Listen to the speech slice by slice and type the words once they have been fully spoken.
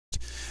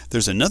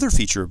There's another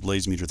feature of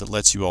BlazeMeter that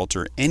lets you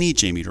alter any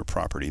JMeter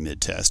property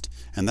mid-test,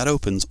 and that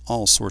opens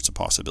all sorts of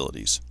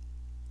possibilities.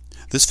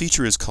 This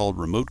feature is called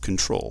remote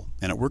control,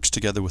 and it works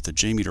together with the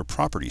JMeter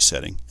property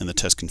setting in the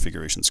test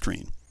configuration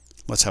screen.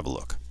 Let's have a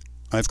look.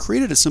 I've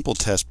created a simple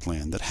test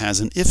plan that has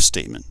an if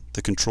statement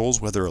that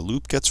controls whether a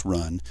loop gets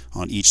run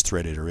on each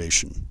thread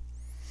iteration.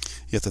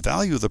 If the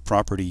value of the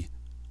property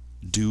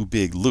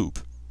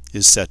doBigLoop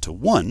is set to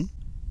 1,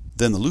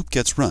 then the loop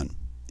gets run.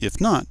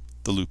 If not,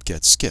 the loop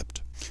gets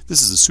skipped.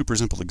 This is a super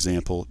simple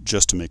example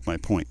just to make my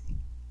point.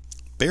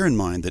 Bear in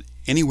mind that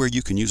anywhere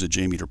you can use a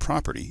JMeter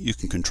property, you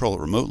can control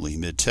it remotely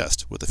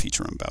mid-test with the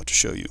feature I'm about to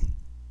show you.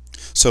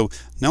 So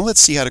now let's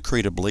see how to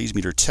create a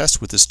BlazeMeter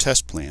test with this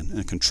test plan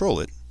and control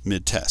it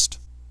mid-test.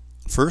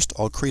 First,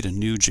 I'll create a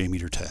new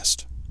JMeter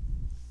test.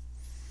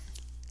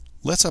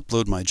 Let's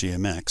upload my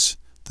JMX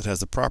that has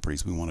the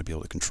properties we want to be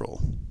able to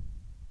control.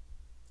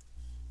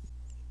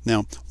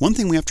 Now, one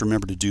thing we have to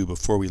remember to do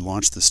before we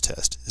launch this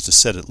test is to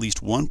set at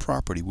least one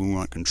property we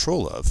want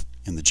control of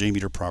in the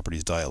JMeter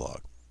Properties dialog.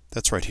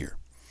 That's right here.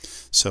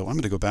 So I'm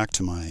going to go back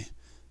to my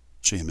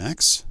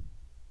JMX,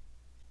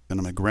 and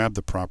I'm going to grab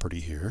the property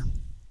here.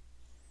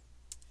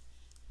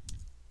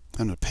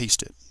 I'm going to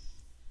paste it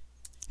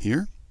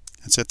here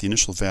and set the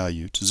initial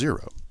value to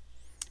 0.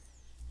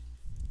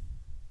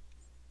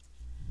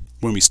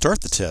 When we start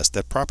the test,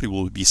 that property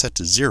will be set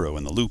to 0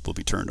 and the loop will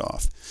be turned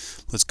off.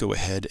 Let's go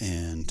ahead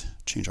and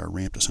change our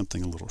ramp to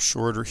something a little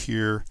shorter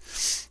here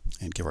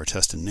and give our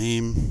test a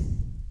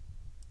name.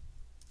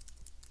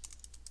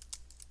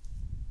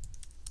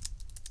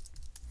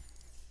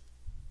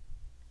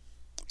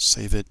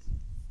 Save it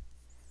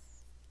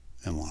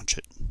and launch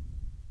it.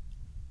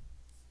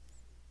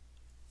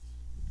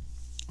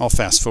 I'll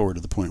fast forward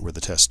to the point where the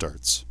test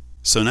starts.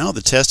 So now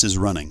the test is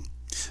running.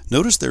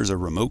 Notice there's a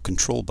remote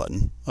control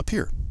button up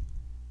here.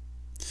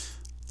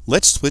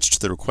 Let's switch to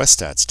the Request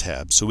Stats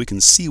tab so we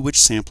can see which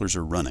samplers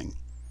are running.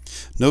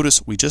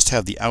 Notice we just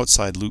have the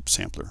outside loop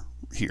sampler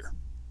here.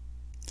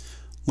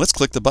 Let's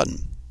click the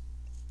button.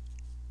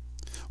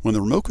 When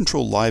the Remote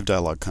Control Live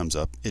dialog comes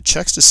up, it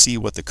checks to see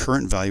what the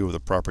current value of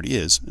the property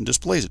is and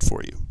displays it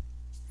for you.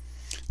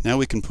 Now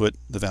we can put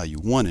the value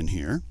 1 in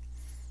here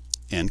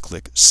and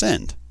click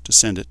Send to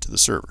send it to the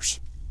servers.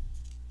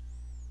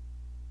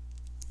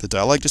 The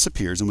dialog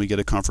disappears and we get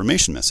a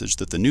confirmation message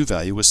that the new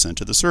value was sent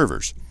to the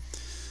servers.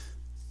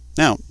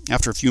 Now,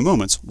 after a few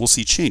moments, we'll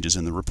see changes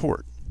in the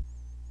report.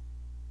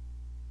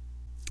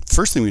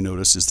 First thing we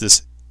notice is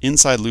this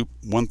inside loop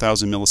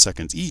 1000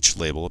 milliseconds each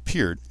label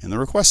appeared in the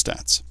request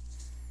stats.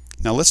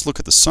 Now let's look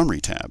at the summary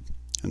tab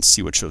and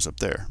see what shows up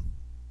there.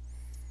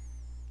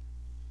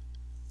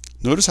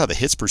 Notice how the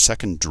hits per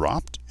second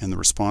dropped and the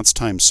response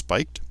time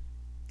spiked?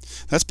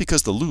 That's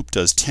because the loop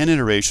does 10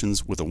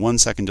 iterations with a 1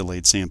 second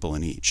delayed sample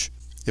in each.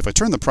 If I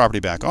turn the property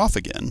back off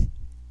again,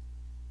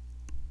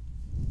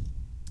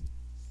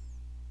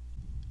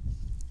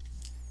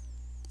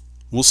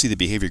 we'll see the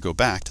behavior go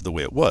back to the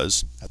way it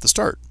was at the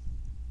start.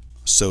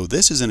 So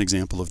this is an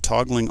example of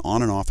toggling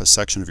on and off a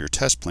section of your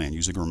test plan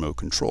using remote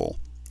control.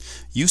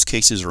 Use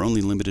cases are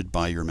only limited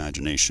by your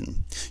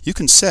imagination. You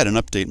can set and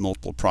update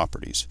multiple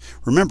properties.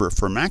 Remember,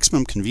 for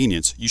maximum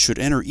convenience, you should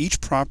enter each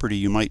property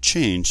you might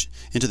change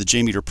into the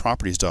JMeter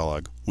Properties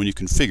dialog when you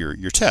configure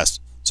your test,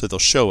 so they'll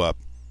show up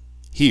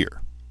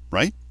here,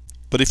 right?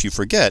 But if you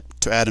forget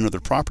to add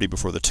another property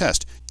before the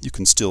test, you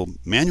can still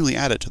manually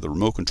add it to the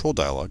remote control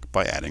dialog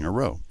by adding a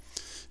row.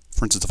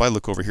 For instance, if I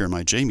look over here in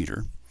my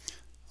JMeter,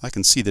 I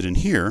can see that in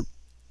here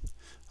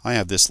I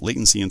have this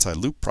latency inside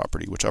loop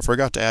property, which I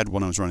forgot to add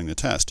when I was running the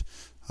test.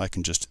 I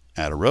can just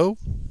add a row,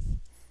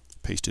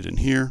 paste it in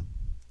here,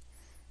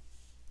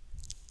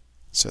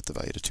 set the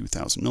value to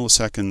 2000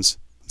 milliseconds,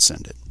 and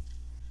send it.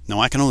 Now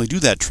I can only do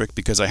that trick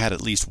because I had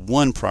at least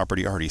one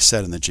property already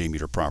set in the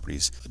JMeter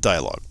Properties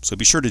dialog, so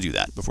be sure to do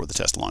that before the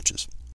test launches.